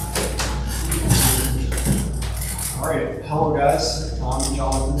All right, hello guys. I'm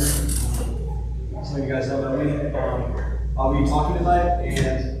Jonathan. Some of you guys don't know me. I'll be talking tonight,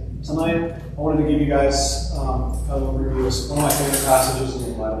 and tonight I wanted to give you guys an overview of one of my favorite passages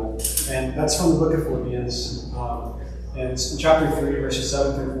in the Bible, and that's from the book of Philippians. And it's in chapter 3, verses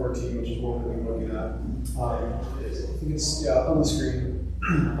 7 through 14, which is what we'll be looking at. I think it's on the screen.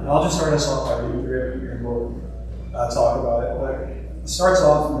 And I'll just start us off by reading through it, and we'll talk about it. But it starts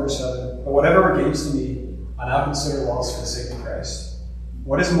off in verse 7. But whatever were gains to me, I now consider loss for the sake of Christ.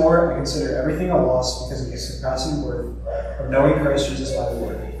 What is more, I consider everything a loss because of the surpassing worth of knowing Christ Jesus my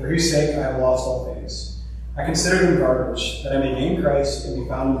Lord, for whose sake I have lost all things. I consider them garbage, that I may gain Christ and be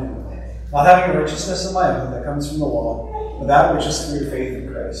found in him, not having a righteousness of my own that comes from the law, but that which is through faith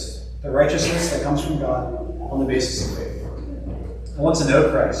in Christ, the righteousness that comes from God on the basis of faith. I want to know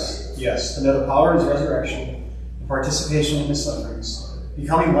Christ, yes, to know the power of his resurrection, and participation in his sufferings,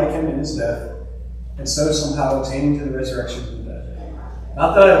 becoming like him in his death, and so somehow attaining to the resurrection from the dead.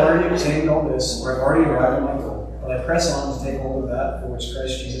 Not that I've already obtained all this, or I've already arrived at my goal, but I press on to take hold of that for which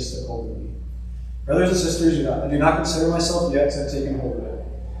Christ Jesus took hold of me. Brothers and sisters, I do not consider myself yet to have taken hold of it.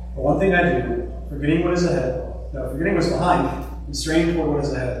 But one thing I do, forgetting what's behind, and straining toward what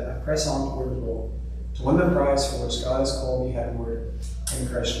is ahead, I press on toward the goal, to win the prize for which God has called me heavenward in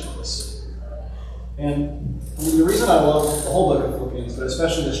Christ Jesus. And the reason I love the whole book of Philippians, but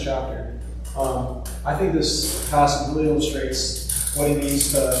especially this chapter, I think this passage really illustrates what it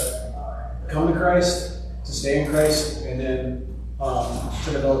means to come to Christ, to stay in Christ, and then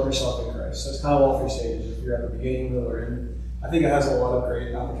to develop yourself in Christ. So it's kind of all three stages. If you're at the beginning, middle, or end. I think it has a lot of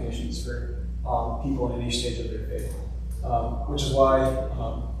great applications for people in any stage of their faith, which is why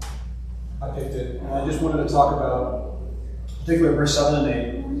I picked it. And I just wanted to talk about, particularly verse 7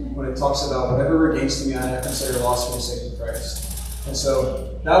 and 8, when it talks about whatever were gains to me, I consider loss for the sake of Christ. And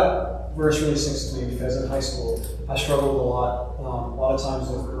so that verse really sticks with me because in high school I struggled a lot of times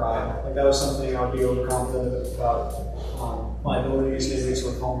with pride. Like that was something I would be overconfident about my abilities, maybe it's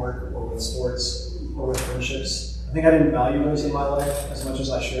with homework or with sports or with friendships. I think I didn't value those in my life as much as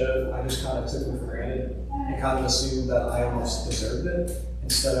I should have. I just kind of took them for granted and kind of assumed that I almost deserved it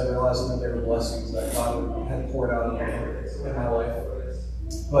instead of realizing that they were blessings that God had poured out in my life.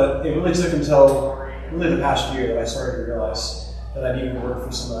 But it really took until really the past year that I started to realize that I needed to work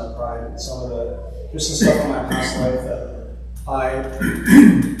for some of that pride and some of the stuff in my past life that I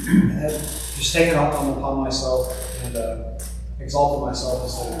had just taken upon myself and exalted myself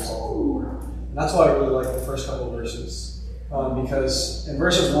instead of exalting the Lord. And that's why I really like the first couple of verses, because in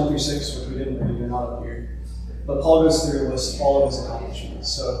verses 1 through 6, which we didn't read, they're not up here, but Paul goes through and lists all of his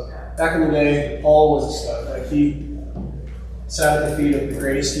accomplishments. So back in the day, Paul was a stud. Like he sat at the feet of the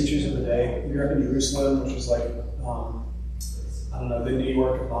greatest teachers of the day. He grew up in Jerusalem, which was like the New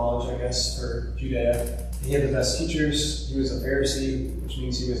York of knowledge, I guess, for Judea. He had the best teachers. He was a Pharisee, which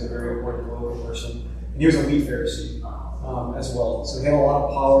means he was a very important political person. And he was a lead Pharisee as well. So he had a lot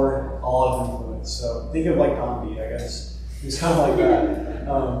of power, a lot of influence. So think of like Gandhi, I guess. He was kind of like that.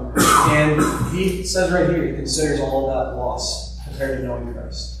 And he says right here, he considers all of that loss compared to knowing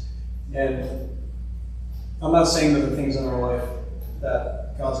Christ. And I'm not saying that the things in our life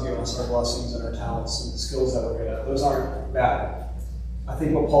that God's given us, our blessings and our talents and the skills that we're good at, those aren't bad. I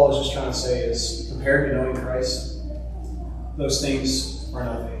think what Paul is just trying to say is, compared to knowing Christ, those things are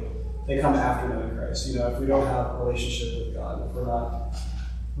nothing. They come after knowing Christ. If we don't have a relationship with God, if we're not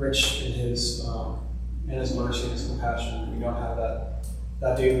rich in His mercy and His compassion, we don't have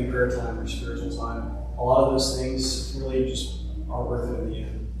that daily prayer time or spiritual time, a lot of those things really just are worth it in the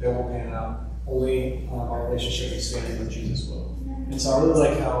end. They won't pan out. Only our relationship is standing with Jesus will. And so I really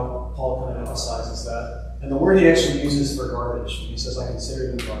like how Paul kind of emphasizes that. And the word he actually uses for garbage, he says, I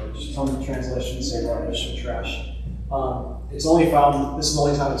consider them garbage. Some translations say garbage or trash. This is the only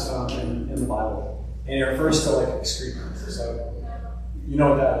time it's found in the Bible. And it refers to like excrement. So you know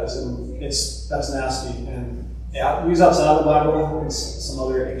what that is. And that's nasty. And yeah, used outside of the Bible, it's some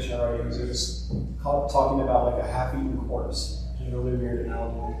other ancient writings are just talking about like a half-eaten corpse, which is a really weird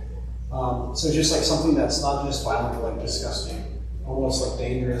analogy. So it's just like something that's not just violent but like disgusting, almost like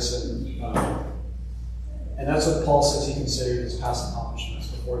dangerous and that's what Paul says he considered his past accomplishments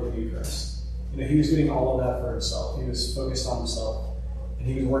before he knew Christ. He was doing all of that for himself. He was focused on himself, and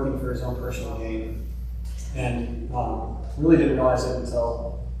he was working for his own personal gain. And really didn't realize it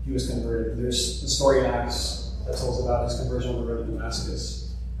until he was converted. There's the story in Acts that tells about his conversion on the road to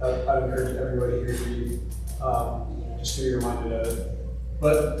Damascus. I'd encourage everybody here to read, just to be reminded of it.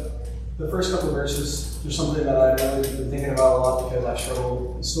 But the first couple of verses, there's something that I've really been thinking about a lot because I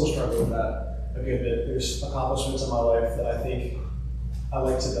still struggle with that a good bit. There's accomplishments in my life that I think I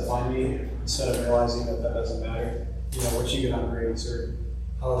like to define me instead of realizing that that doesn't matter. What you get on grades or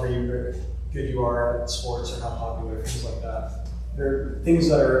however good you are at sports or how popular, things like that. They're things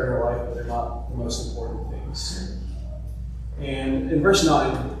that are in your life, but they're not the most important things. And in verse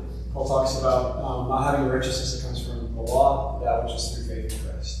 9, Paul talks about not having the righteousness that comes from the law, that which is through faith in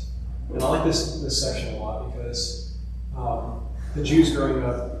Christ. And I like this section a lot because the Jews growing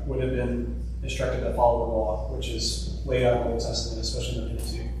up would have been instructed to follow the law, which is laid out in the Old Testament, especially in the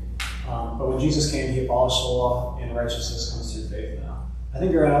Pentateuch. But when Jesus came, he abolished the law, and righteousness comes through faith now. I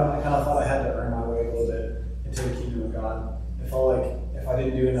think growing up, I kind of thought I had to earn my way a little bit into the kingdom of God. I felt like if I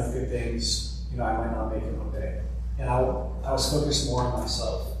didn't do enough good things, I might not make it one day. And I was focused more on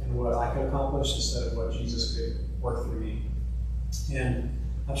myself and what I could accomplish instead of what Jesus could work through me. And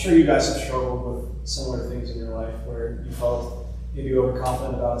I'm sure you guys have struggled with similar things in your life where you felt maybe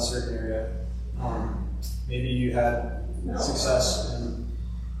overconfident about a certain area. Maybe you had success in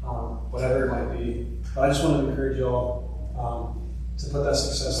whatever it might be. But I just want to encourage you all to put that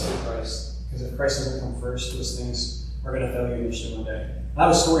success through Christ. Because if Christ doesn't come first, those things are going to fail you eventually one day. And I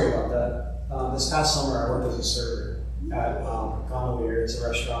have a story about that. This past summer, I worked as a server at Gondolier. It's a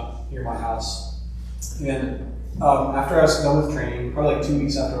restaurant near my house. And after I was done with training, probably like 2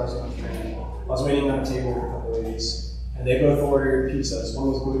 weeks after I was done with training, I was waiting on a table with a couple of ladies. And they both ordered pizzas. One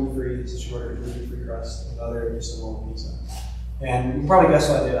was gluten-free, so she ordered a gluten-free crust, and the other just a normal pizza. And you probably guess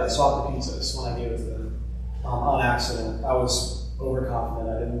what I did. I swapped the pizzas when I gave it to them on accident. I was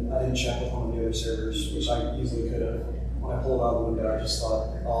overconfident. I didn't check with one of the other servers, which I easily could have. When I pulled out the window, I just thought,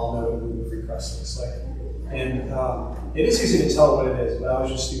 I'll know what gluten-free crust looks like. And it is easy to tell what it is, but I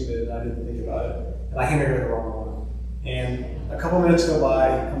was just stupid and I didn't think about it. And I handed her the wrong one. And a couple minutes go by,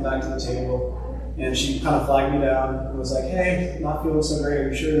 I come back to the table, and she kind of flagged me down and was like, hey, not feeling so great. Are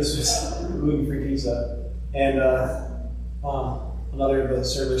you sure this was gluten-free pizza? And another of the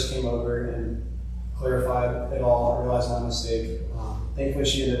servers came over and clarified it all. I realized my mistake. Thankfully,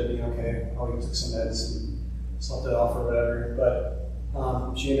 she ended up being okay. Probably took some meds and slept it off or whatever.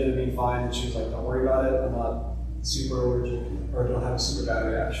 But she ended up being fine. And she was like, don't worry about it. I'm not super allergic or don't have a super bad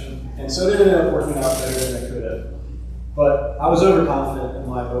reaction. And so it ended up working out better than it could have. But I was overconfident in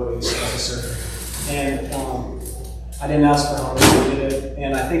my abilities as a server. And I didn't ask for help. I did it.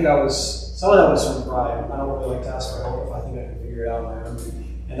 And I think some of that was from pride. I don't really like to ask for help if I think I can figure it out on my own.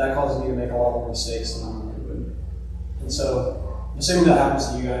 And that causes me to make a lot more mistakes than I'm doing. And so, assuming that happens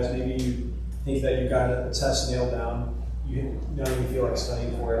to you guys, maybe you think that you've got a test nailed down. You don't even feel like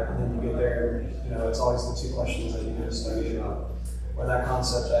studying for it. And then you get there, and it's always the two questions that you need to study about. Or that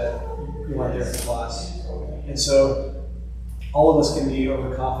concept that you weren't there for class. And so, all of us can be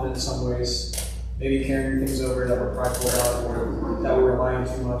overconfident in some ways. Maybe carrying things over that we're prideful about or that we rely on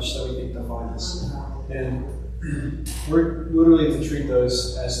too much that we think define us. And we're literally to treat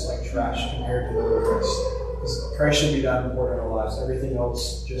those as like trash compared to the Lord Christ. Because Christ should be that important in our lives. Everything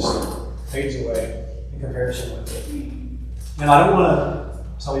else just fades away in comparison with it. And I don't want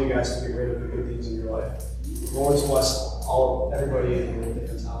to tell you guys to get rid of the good things in your life. The Lord's blessed everybody in here with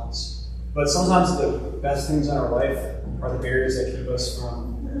different talents. But sometimes the best things in our life are the barriers that keep us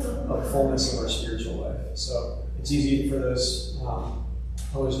from the fullness of our spiritual life. So it's easy for those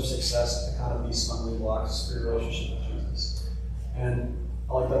pillars of success to kind of be stumbling blocks for your relationship with Jesus. And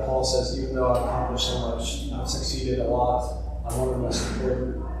I like that Paul says, even though I've accomplished so much, I've succeeded a lot, I'm one of the most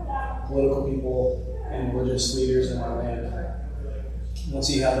important political people and religious leaders in my land. Once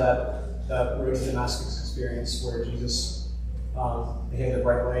he had that road to Damascus experience where Jesus he had the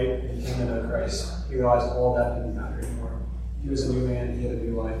bright light and he came into Christ, he realized all that didn't matter anymore. He was a new man, he had a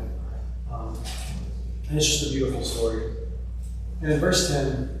new life. And it's just a beautiful story. And in verse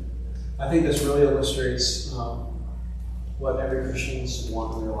 10, I think this really illustrates what every Christian should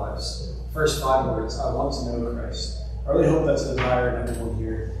want in their lives. First 5 words, I want to know Christ. I really hope that's a desire in everyone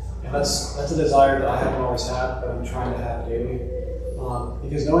here. And that's a desire that I haven't always had, but I'm trying to have daily.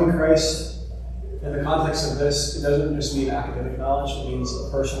 Because knowing Christ, in the context of this, it doesn't just mean academic knowledge, it means a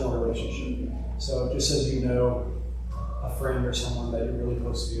personal relationship. So just as you know a friend or someone that you're really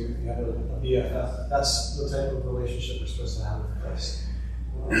close to, you have a BFF, that's the type of relationship we're supposed to have with Christ.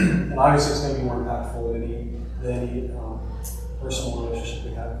 And obviously it's going to be more impactful than any personal relationship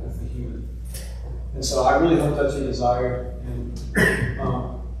we have with the human. And so I really hope that's your desire. And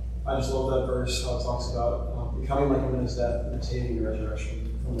I just love that verse, how it talks about becoming like him in his death and attaining the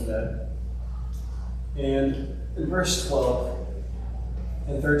resurrection from the dead. And in verse 12,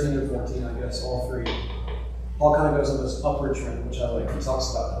 and 13 to 14, I guess, all three, Paul kind of goes on this upward trend, which I like. He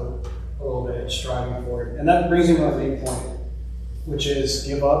talks about hope a little bit, striving for it. And that brings me to my main point, which is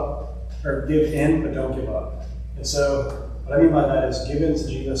give up, or give in, but don't give up. And so What I mean by that is give in to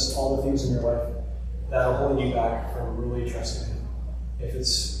Jesus all the things in your life that are holding you back from really trusting Him. If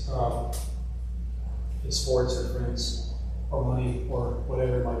it's sports or friends or money or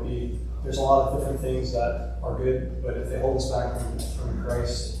whatever it might be, there's a lot of different things that are good, but if they hold us back from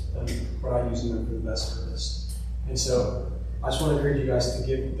Christ, then we're not using them for the best purpose. And so I just want to encourage you guys to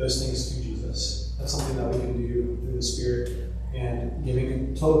give those things to Jesus. That's something that we can do through the Spirit, and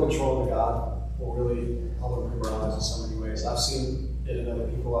giving total control to God will really help improve our lives in so many ways. I've seen it in other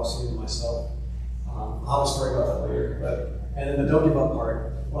people, I've seen it in myself. I'll have a story about that later. And then the don't give up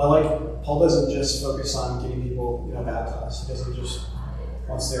part. What I like, Paul doesn't just focus on getting people, baptized. He doesn't just,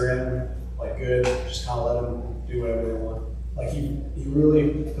 once they're in, good, just kind of let them do whatever they want. He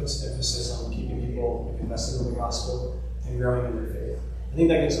really puts emphasis on keeping people invested in the gospel and growing in their faith. I think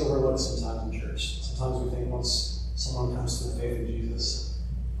that gets overlooked sometimes in church. Sometimes we think once someone comes to the faith in Jesus,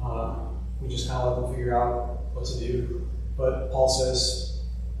 we just kind of let them figure out what to do. But Paul says,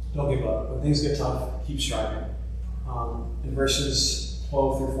 don't give up. When things get tough, keep striving. In verses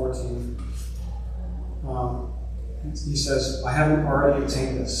 12 through 14, he says, I haven't already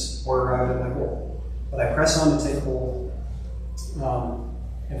attained this or arrived at my goal, but I press on to take hold.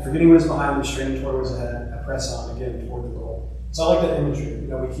 And forgetting what is behind me, straining toward what is ahead, I press on again toward the goal. So I like that imagery.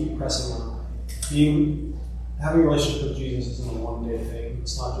 We keep pressing on. Having a relationship with Jesus isn't a one-day thing.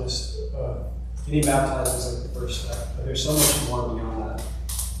 It's not just getting baptized is the first step, but there's so much more beyond that.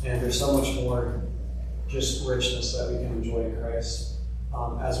 And there's so much more just richness that we can enjoy in Christ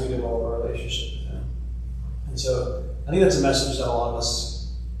as we develop our relationship with Him. And so I think that's a message that a lot of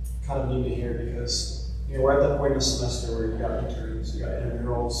us kind of need to hear, because we're at that point in the semester where you've got interns, you've got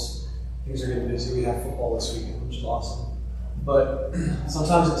intramurals, things are getting busy. We have football this weekend, which is awesome. But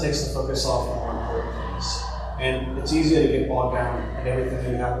sometimes it takes the focus off of more important things. And it's easy to get bogged down in everything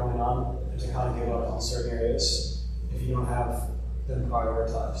that you have going on and to kind of give up on certain areas if you don't have them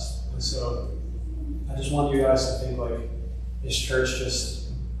prioritized. And so I just want you guys to think is church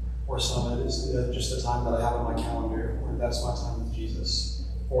just, or some of it, is just the time that I have on my calendar, or that's my time with Jesus?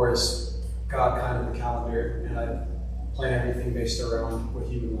 Or is God kind of the calendar and I plan everything based around what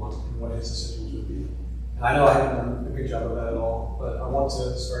He would want and what His decisions would be? And I know I haven't done a good job of that at all, but I want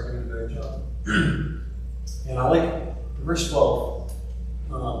to start doing a better job. And I like verse 12,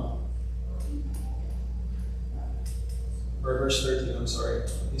 or verse 13, I'm sorry.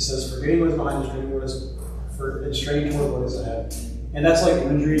 He says, forgetting what is behind and straining toward what is ahead. And that's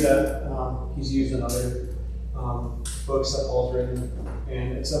imagery that he's used in other books that Paul's written,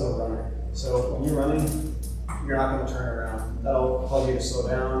 and it's of a runner. So when you're running, you're not going to turn around. That'll cause you to slow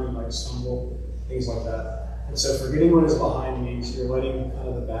down, you might stumble, things like that. And so forgetting what is behind means you're letting kind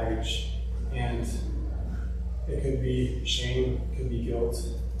of the baggage, and it could be shame, it could be guilt.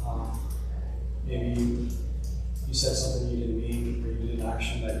 Maybe you said something you didn't mean, or you did an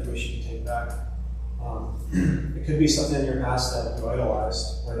action that you wish you could take back. It could be something in your past that you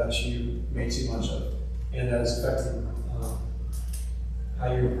idolized, or that you made too much of, and that is affecting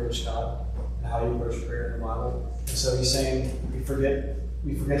how you approach God and how you approach prayer in the Bible. And so he's saying we forget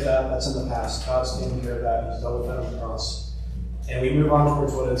that. That's in the past. God's taken care of that. He's dealt with that on the cross. And we move on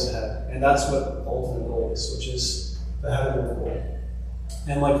towards what is ahead. And that's what the ultimate goal is, which is the heavenly goal.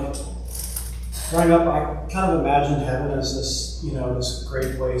 And growing up, I kind of imagined heaven as this, this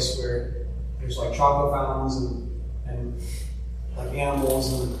great place where there's chocolate fountains and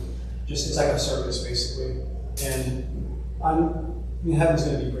animals, and just it's like a circus basically. And heaven's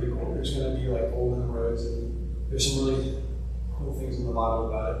going to be pretty cool. There's going to be golden roads, and there's some really cool things in the Bible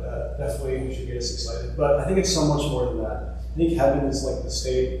about it that definitely should get us excited. But I think it's so much more than that. I think heaven is the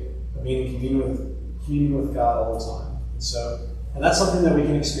state of being in communion with God all the time. And that's something that we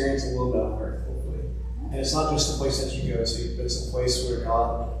can experience a little bit on earth, hopefully. And it's not just a place that you go to, but it's a place where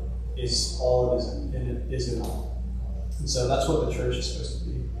God is all it is, and it is in all. And so that's what the church is supposed to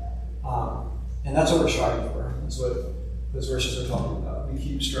be. And that's what we're striving for. That's what those verses are talking about. We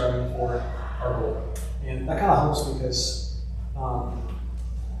keep striving for our goal. And that kind of helps because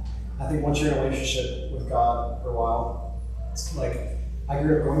I think once you're in a relationship with God for a while, I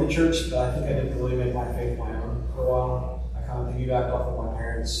grew up going to church, but I think I didn't really make my faith my own for a while. I kind of piggybacked off of my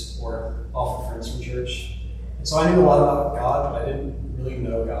parents or off of friends from church. And so I knew a lot about God, but I didn't really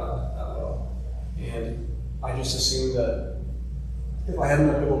know God that well. And I just assumed that if I had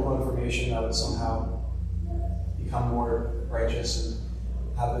enough biblical information, I would somehow become more righteous and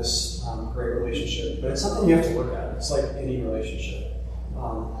have this great relationship. But it's something you have to work at. It's like any relationship.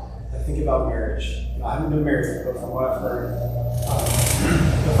 I think about marriage. I haven't been married, but from what I've heard,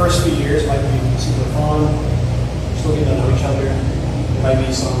 the first few years might be super fun. You're still getting to know each other. There might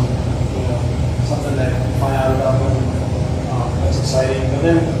be some, something that you find out about them. that's exciting. But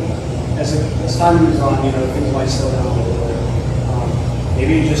then, as time moves on, things might slow down a little bit.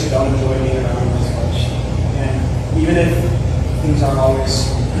 Maybe you just don't enjoy being around as much. And even if things aren't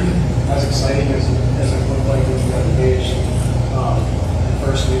always as exciting as it looked like when you got engaged, and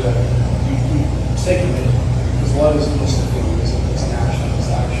first knew that you stay committed. Because love isn't just a feeling, it's an action. It's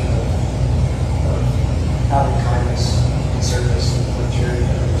the action of having kindness and service and charity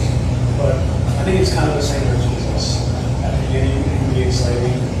to others. But I think it's kind of the same with Jesus. At the beginning, it can be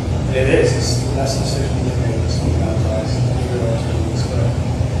exciting. And it is. It's the best decision you made is to be baptized and to realize Jesus. But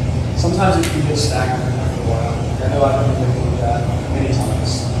sometimes it can get stagnant after a while. I know I've been thinking of that many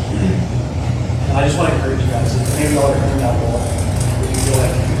times. And I just want to encourage you guys, if maybe y'all are hearing that wall, where you feel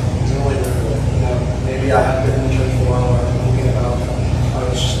like it's really difficult. Maybe I haven't been in the church for a while, or I'm thinking about my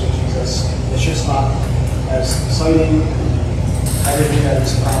relationship with Jesus. It's just not as exciting, everything that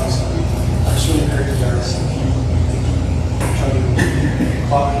is promised me. I just want to encourage you guys to keep trying to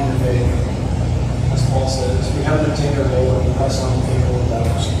clocking your faith. As Paul says, we have to take our goal and press on the table of that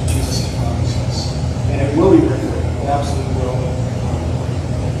which Jesus has promised us. And it will be worth it. It absolutely will.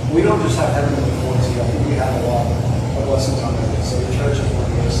 We don't just have heaven to look forward to. I think we have a lot of blessings on earth. So the church is one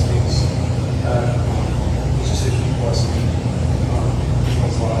of those things that is just a huge blessing in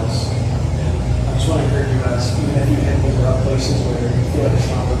people's lives. And I just want to encourage you guys, even if you hit those rough places where you feel like it's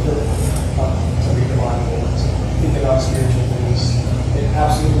not worth it, to read the Bible, to think about spiritual things, it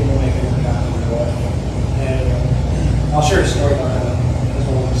absolutely will make an impact on your life. And I'll share a story about that as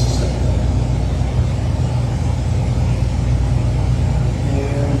well in just a second.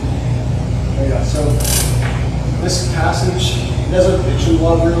 Yeah, so this passage doesn't mention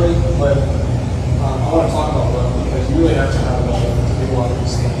love really, but I want to talk about love because you really have to have love to do a lot of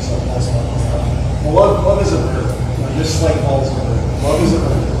these things. So that's what I'm talking about. Well, love is a verb. Just like Paul is a verb. Love is a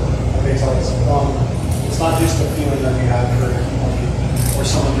verb. Okay, so it's not just a feeling that you have for or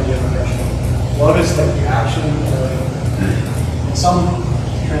someone that you have a crush on. Love is like the action, or in some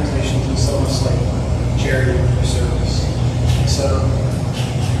translations, it's almost like charity or service. So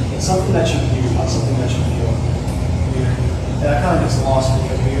it's something that you do, not something that you feel. That kind of gets lost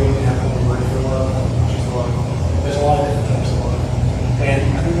because we only have one word for love, which is love. There's a lot of different types of love. And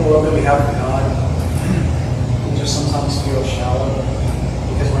I think the love that we have for God can just sometimes feel shallow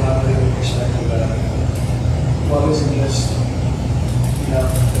because we're not putting in perspective that love isn't just, the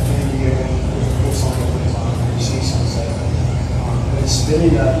thing you get when there's a cool song that plays on or you see sunset. But it's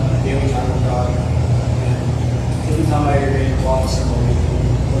spending that daily time with God and taking time out of your day to talk to somebody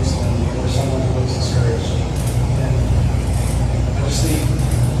looks lonely or someone who looks discouraged. And I just think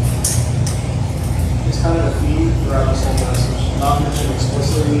it's kind of a theme throughout this whole message. Not mentioned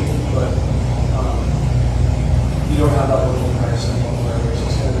explicitly, but you don't have that little Christ in one way, which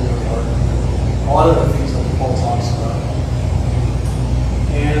is going to be really hard. A lot of the things that Paul talks about.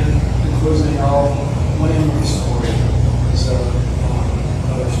 And in closing, I'll went in with a story. So,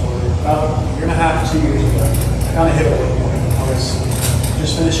 another story. About a year and a half, 2 years ago, I kind of hit a low point. I was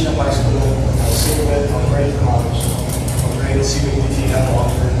just finishing up high school. I was sick of it. I was ready for college. I was ready to see what UT had to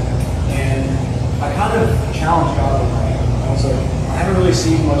offer. And I kind of challenged God on that. I was like, I haven't really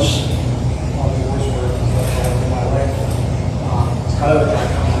seen much on the Lord's word in my life. It's kind of a back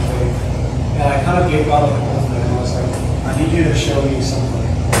on my faith. And I kind of gave God a compliment. And I was like, I need you to show me something.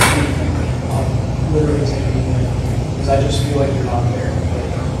 Literally taking me there. Because I just feel like you're not there.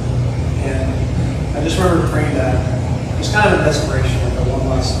 And I just remember praying that. It was kind of a desperation, like a one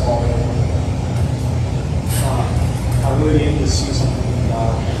last call. I really needed to see something from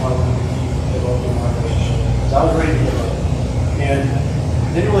God if I wanted to keep developing my relationship. Because I was ready to give up. And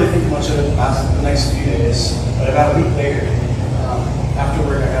I didn't really think much of it past the next few days. But about a week later, after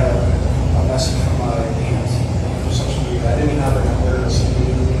work, I got a message from my aunt through social media. I didn't even have her number or something.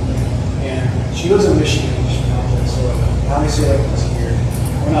 And she lives in Michigan, so obviously like this here.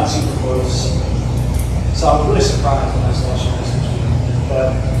 We're not super close. So I was really surprised when I saw she messaged me.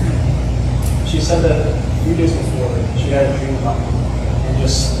 But she said that a few days before, she had a dream about me. And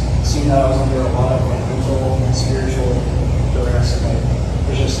just seeing that I was under a lot of mental and spiritual duress. And I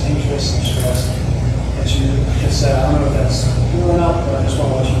was just anxious and stressed. And she just said, I don't know if that's true or not, but I just want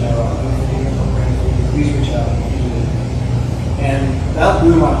to let you know I'm going to be praying for you. Please reach out. And that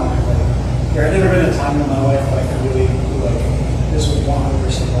blew my mind. There had never been a time in my life where I could really feel like this was 100%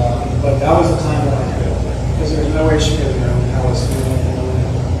 God. But that was the time that I could. Because there was no way she could have known how I was feeling.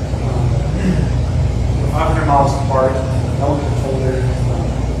 500 miles apart, no one could have told her.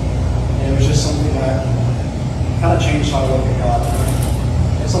 And it was just something that kind of changed how I look at God.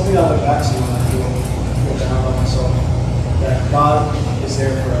 It's something I look back to when I feel down on myself. That God is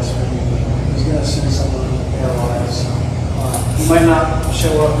there for us when we need Him. He's going to send someone in our lives. You might not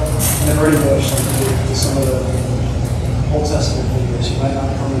show up in a burning bush like you did to some of the Old Testament figures. You might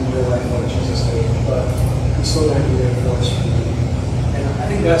not come in real life like Jesus did, but He's still going to be there for us. And I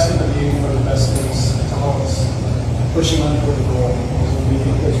think that's going to be one of the best things to help us pushing on toward the goal. When we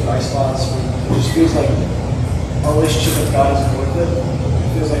hit those dry spots, it just feels like our relationship with God isn't worth it. It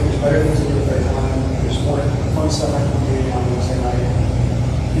feels like there's better things to do with our time. There's more fun stuff I can do on Wednesday night.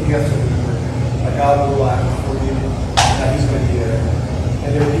 I think you have to remember that God will act for you, that He's going to be there. And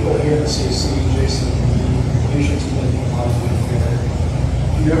there are people here in the CAC, Jason, Asian team, and together.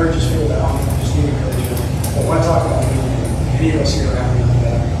 If you ever just feel down, just need encouragement. But when I talk about me, any of us here around me like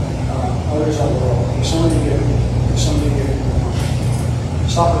that, others all the world, there's so many good, there's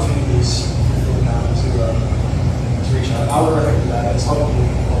opportunities for now to reach out. I would recommend that. It's helped me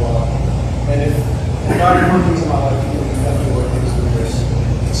a lot. And if God is working things in my life, He will definitely work things in yours.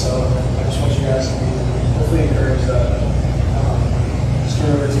 So I just want you guys to be hopefully encouraged that just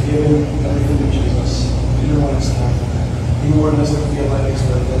remember to give Him everything to Jesus, even when it's not, even when it doesn't feel like it's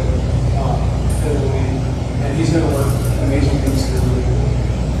worth it. And He's going to work amazing things through you.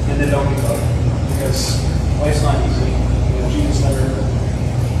 And then don't give up, because life's not easy. Jesus never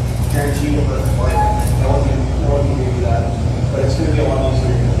guaranteed a perfect life. No one can give you that. But it's going to be a lot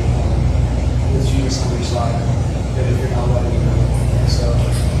easier with Jesus on your side than if you're not letting Him go. And so,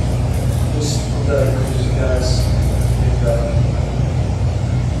 just hope that encourages you guys.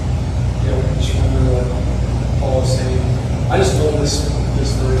 And just remember what Paul is saying. I just love this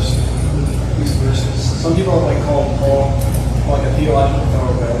verse, these verses. Some people have called Paul like a theological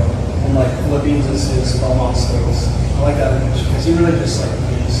thoroughbred, and Philippians is his Belmont Stokes. I like that image because he really just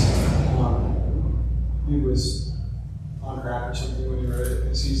he was on crack or something when he wrote it.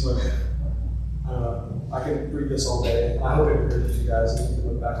 Because he's I don't know, I could read this all day. I hope it encourages you guys and you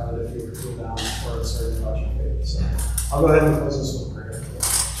can look back on it if you ever feel down or uncertain about your faith. So I'll go ahead and close this with prayer.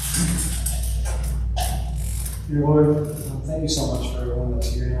 Dear Lord, thank you so much for everyone that's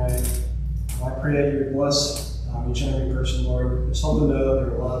here tonight. I pray that you would bless each and every person, Lord. Just help them know that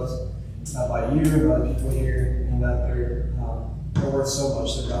they're loved by you and by the people here, and that they're worth so much,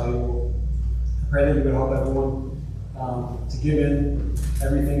 they're valuable. I pray that you would help everyone to give in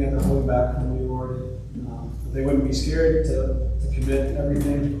everything that they're holding back from you, Lord. That they wouldn't be scared to commit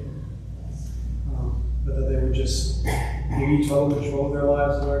everything, but that they would just give you total control of their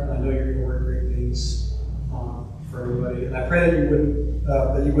lives, Lord. I know you're going to work great things for everybody, and I pray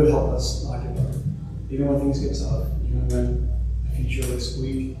that you would help us not give up, even when things get tough, even when the future looks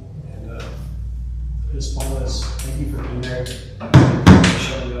bleak and just pointless. Thank you for being there, for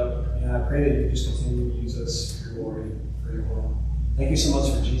showing up, and I pray that you just continue to use us for your glory, for your will. Thank you so much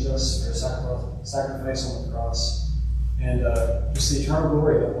for Jesus, for his sacrifice on the cross, and just the eternal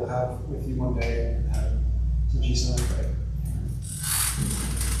glory that we'll have with you one day in heaven. In Jesus' name I pray.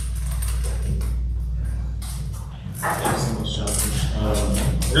 Thanks so much, Jonathan.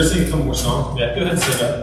 We're going to sing a couple more songs. Yeah, go ahead and sit up.